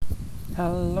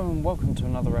Hello and welcome to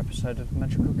another episode of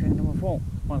Magical Kingdom of Walt.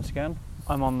 Once again,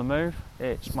 I'm on the move.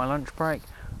 It's my lunch break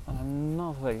and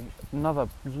another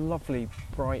lovely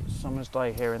bright summer's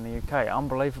day here in the UK.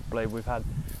 Unbelievably, we've had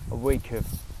a week of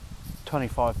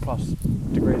 25 plus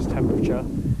degrees temperature.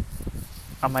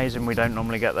 Amazing, we don't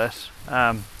normally get this.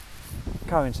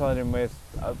 Coinciding with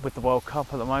the World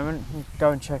Cup at the moment.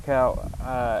 Go and check out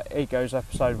Ego's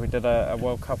episode. We did a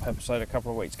World Cup episode a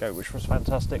couple of weeks ago, which was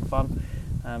fantastic fun.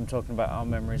 Talking about our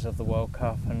memories of the World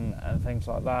Cup and things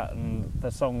like that, and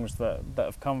the songs that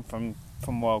have come from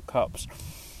World Cups.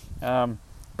 But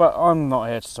I'm not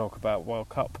here to talk about World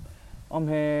Cup. I'm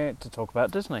here to talk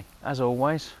about Disney, as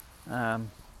always.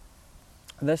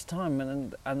 This time,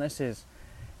 and this is,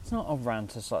 it's not a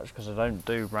rant as such, because I don't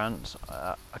do rants.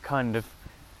 I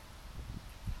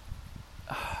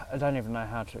don't even know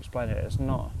how to explain it. It's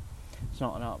not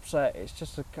an upset. It's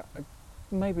just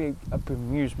maybe a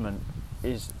bemusement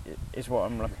is what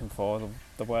I'm looking for,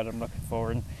 the word I'm looking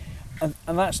for, and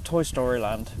that's Toy Story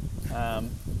Land. That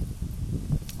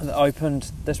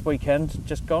opened this weekend,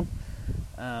 just gone,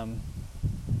 and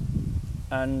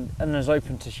has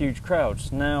opened to huge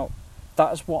crowds. Now,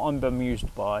 that's what I'm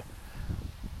bemused by.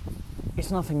 It's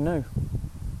nothing new.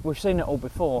 We've seen it all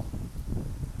before.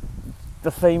 The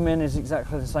theming is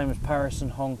exactly the same as Paris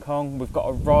and Hong Kong. We've got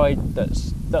a ride that's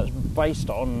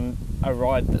based on a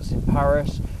ride that's in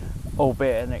Paris,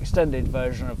 albeit an extended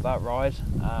version of that ride,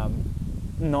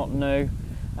 not new,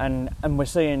 and we're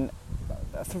seeing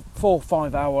 4 or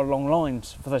 5 hour long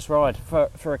lines for this ride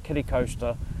for a kiddie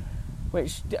coaster,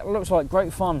 which looks like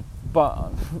great fun,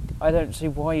 but I don't see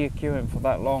why you're queuing for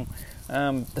that long.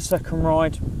 The second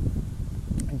ride,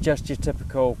 just your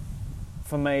typical.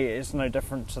 For me, it's no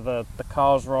different to the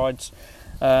Cars rides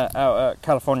out at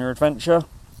California Adventure,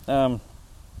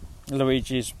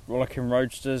 Luigi's Rollicking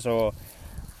Roadsters, or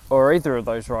either of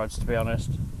those rides, to be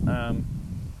honest. And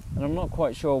I'm not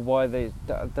quite sure why there's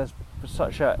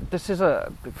such a.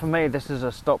 For me, this is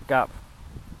a stopgap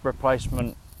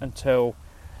replacement until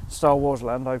Star Wars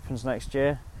Land opens next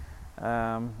year.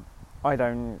 I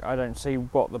don't see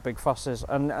what the big fuss is,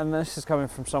 and this is coming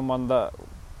from someone that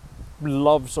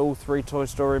loves all 3 Toy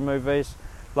Story movies,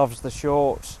 loves the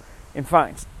shorts. In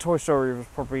fact, Toy Story was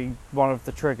probably one of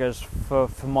the triggers for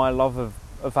my love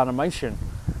of animation.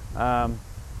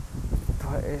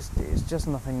 But it's just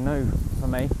nothing new for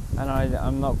me, and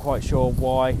I'm not quite sure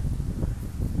why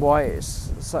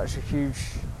it's such a huge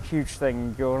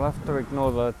thing. You'll have to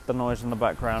ignore the noise in the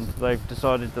background. They've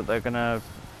decided that they're going to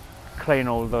clean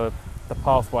all the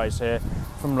pathways here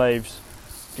from leaves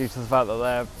due to the fact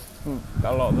that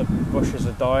a lot of the bushes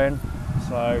are dying,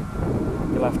 so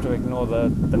you'll have to ignore the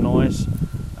noise.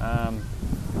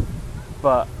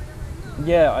 But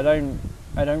yeah, I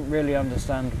don't really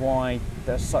understand why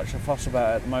there's such a fuss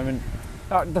about it at the moment.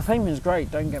 The theme is great,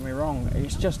 don't get me wrong.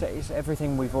 It's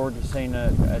everything we've already seen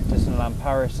at Disneyland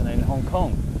Paris and in Hong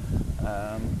Kong.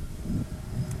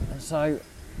 So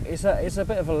it's a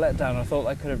bit of a letdown. I thought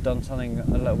they could have done something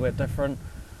a little bit different.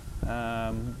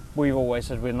 We've always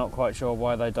said we're not quite sure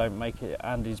why they don't make it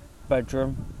Andy's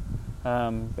bedroom.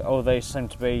 All these seem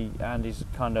to be Andy's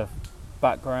kind of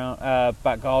back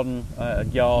garden,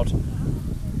 yard.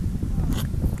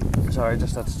 Sorry, I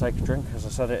just had to take a drink. As I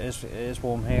said, it is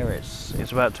warm here.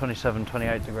 It's about 27,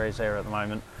 28 degrees here at the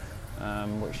moment,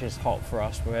 which is hot for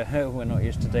us. We're not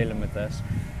used to dealing with this.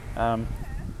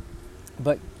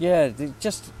 But yeah,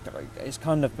 it's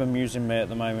kind of bemusing me at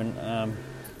the moment.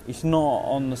 It's not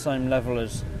on the same level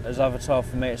as Avatar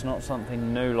for me. It's not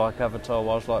something new like Avatar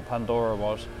was, like Pandora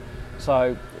was.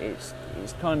 So it's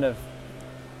kind of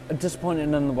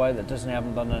disappointing in the way that Disney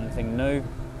haven't done anything new.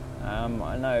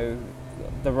 I know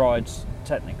the rides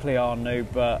technically are new,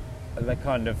 but they're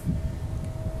kind of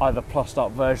either plussed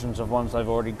up versions of ones they've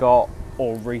already got,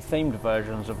 or rethemed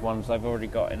versions of ones they've already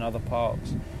got in other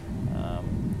parks.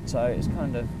 So it's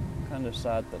kind of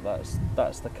sad that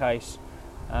that's the case.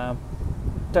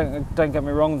 Don't get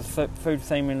me wrong, the food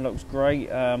theming looks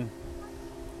great.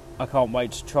 I can't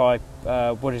wait to try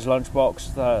Woody's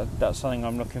Lunchbox. That's something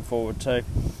I'm looking forward to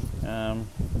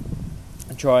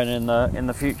trying in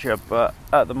the future. But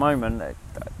at the moment,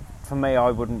 for me,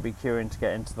 I wouldn't be queuing to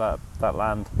get into that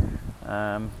land.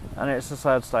 And it's a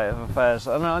sad state of affairs.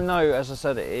 And I know, as I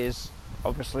said, it is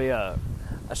obviously a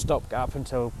stopgap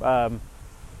until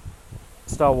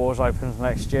Star Wars opens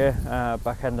next year,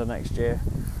 back end of next year.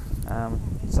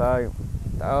 So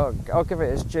I'll give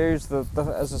it its dues.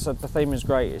 As I said, the theme is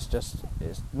great. It's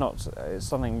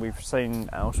something we've seen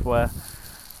elsewhere.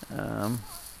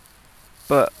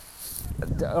 But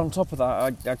on top of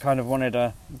that, I kind of wanted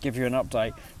to give you an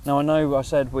update. Now I know I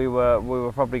said we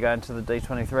were probably going to the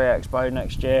D23 Expo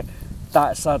next year.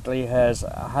 That sadly has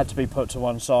had to be put to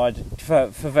one side for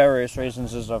various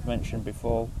reasons, as I've mentioned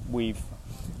before. We're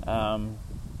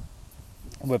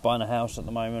buying a house at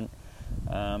the moment,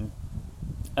 and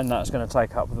that's going to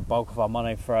take up the bulk of our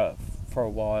money for a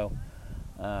while.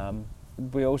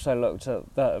 We also looked at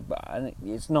that, and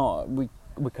it's not we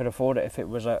could afford it if it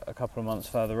was a couple of months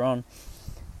further on.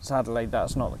 Sadly,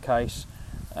 that's not the case.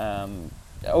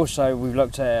 Also, we've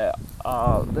looked at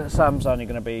Sam's only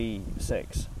going to be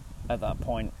 6 at that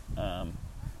point,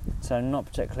 so not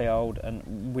particularly old,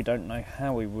 and we don't know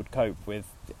how we would cope with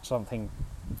something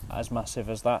as massive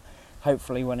as that.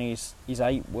 Hopefully when he's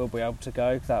 8 we'll be able to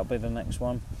go. That'll be the next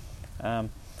one,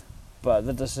 but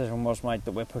the decision was made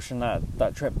that we're pushing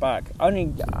that trip back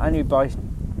only by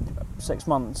 6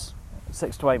 months,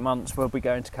 6 to 8 months. We'll be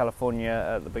going to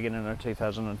California at the beginning of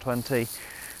 2020.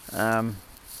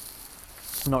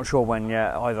 Not sure when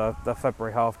yet, either the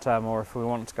February half term, or if we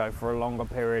want to go for a longer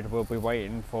period, we'll be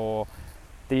waiting for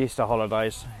the Easter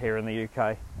holidays here in the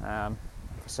UK,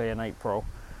 see in April,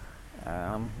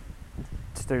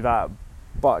 to do that.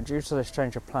 But due to this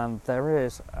change of plan, there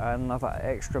is another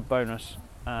extra bonus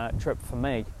trip for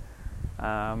me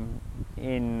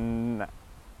in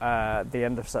the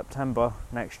end of September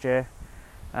next year.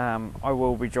 I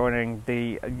will be joining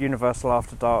the Universal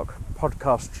After Dark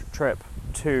podcast trip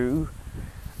to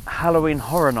Halloween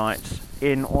Horror Nights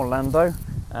in Orlando.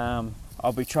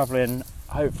 I'll be travelling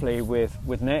hopefully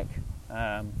with Nick,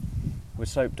 with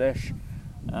Soap Dish.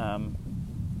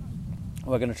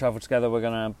 We're going to travel together. We're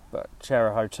going to share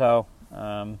a hotel.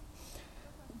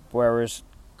 Whereas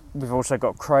we've also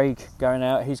got Craig going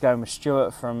out. He's going with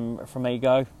Stuart from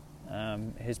Ego,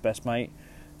 his best mate,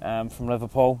 from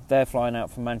Liverpool. They're flying out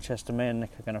from Manchester. Me and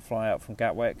Nick are going to fly out from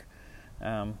Gatwick.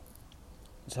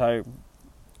 So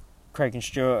Craig and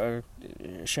Stuart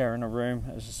are sharing a room,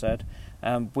 as I said.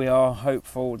 We are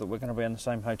hopeful that we're going to be in the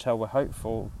same hotel. We're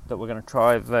hopeful that we're going to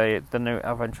try the new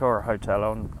Aventura Hotel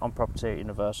on property at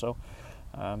Universal.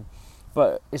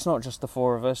 But it's not just the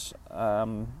 4 of us.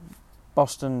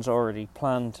 Boston's already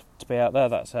planned to be out there.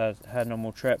 That's her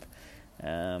normal trip.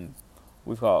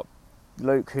 We've got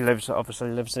Luke, who obviously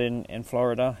lives in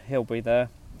Florida. He'll be there.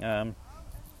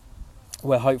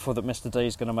 We're hopeful that Mr. D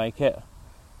is going to make it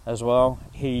as well.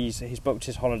 He's booked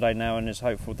his holiday now and is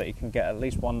hopeful that he can get at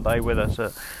least one day with us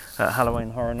at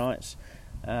Halloween Horror Nights.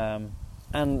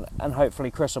 And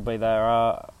hopefully Chris will be there,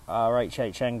 our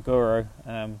HHN guru,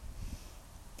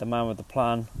 the man with the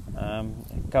plan.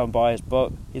 Go and buy his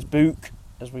book,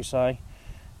 as we say.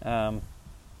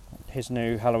 His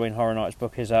new Halloween Horror Nights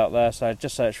book is out there, so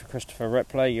just search for Christopher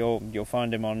Ripley. You'll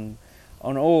find him on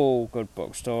all good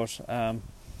bookstores,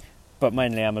 but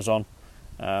mainly Amazon.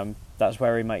 That's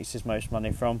where he makes his most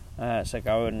money from. So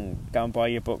go and buy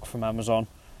your book from Amazon.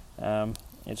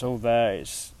 It's all there.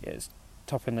 It's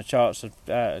topping the charts of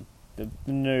the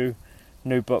new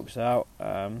books out.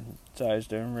 So he's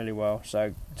doing really well.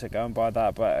 So to go and buy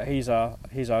that. But he's our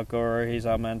guru. He's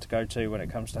our man to go to when it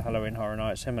comes to Halloween Horror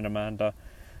Nights. Him and Amanda,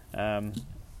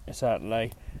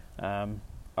 certainly, are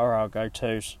our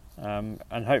go-tos.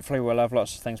 And hopefully we'll have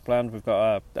lots of things planned. We've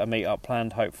got a meet-up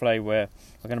planned. Hopefully we're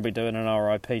going to be doing an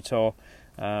RIP tour.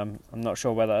 I'm not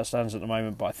sure where that stands at the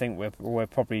moment, but I think we're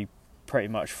probably pretty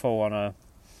much full on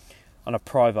a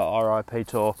private RIP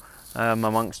tour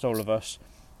amongst all of us.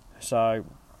 So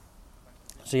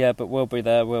yeah, but we'll be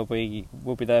there. We'll be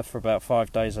there for about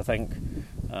 5 days, I think.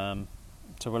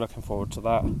 So we're looking forward to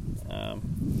that.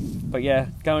 But yeah,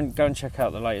 go and check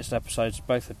out the latest episodes,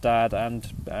 both of Dad and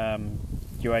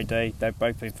UAD. They've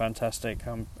both been fantastic.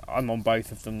 I'm on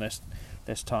both of them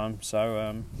this time.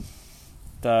 So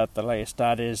the latest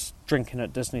Dad is drinking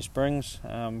at Disney Springs.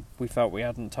 We felt we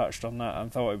hadn't touched on that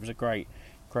and thought it was a great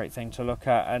thing to look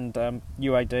at. And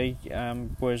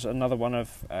UAD was another one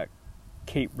of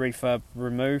Keep, Refurb,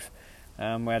 Remove.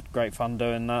 We had great fun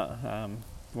doing that.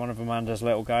 One of Amanda's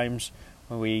little games.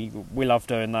 We love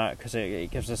doing that because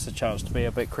it gives us a chance to be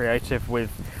a bit creative with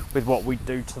what we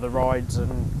do to the rides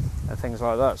and things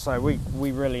like that. So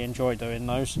we really enjoy doing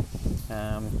those.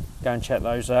 Go and check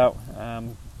those out.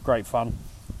 Great fun.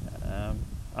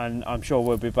 And I'm sure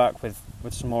we'll be back with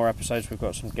some more episodes. We've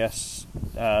got some guests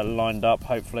lined up,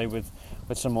 hopefully with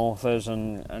some authors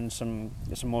and some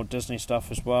more Disney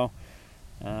stuff as well.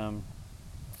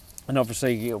 And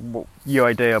obviously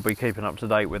UAD will be keeping up to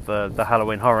date with the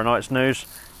Halloween Horror Nights news,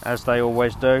 as they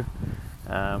always do.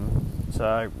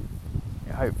 So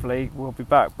hopefully we'll be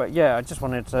back. But yeah, I just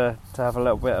wanted to have a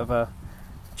little bit of a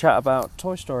chat about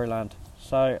Toy Story Land.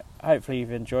 So hopefully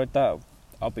you've enjoyed that.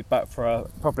 I'll be back for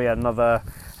probably another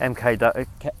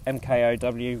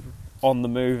MKOW on the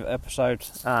move episode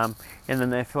in the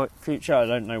near future. I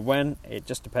don't know when. It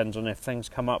just depends on if things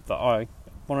come up that I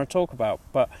want to talk about.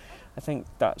 But I think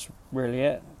that's really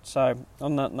it. So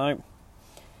on that note,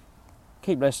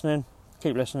 keep listening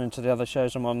to the other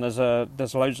shows I'm on.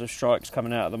 There's loads of strikes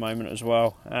coming out at the moment as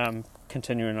well.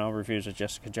 Continuing our reviews of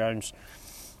Jessica Jones.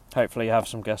 Hopefully you have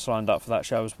some guests lined up for that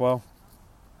show as well.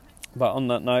 But on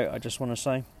that note, I just want to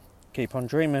say, keep on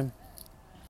dreaming.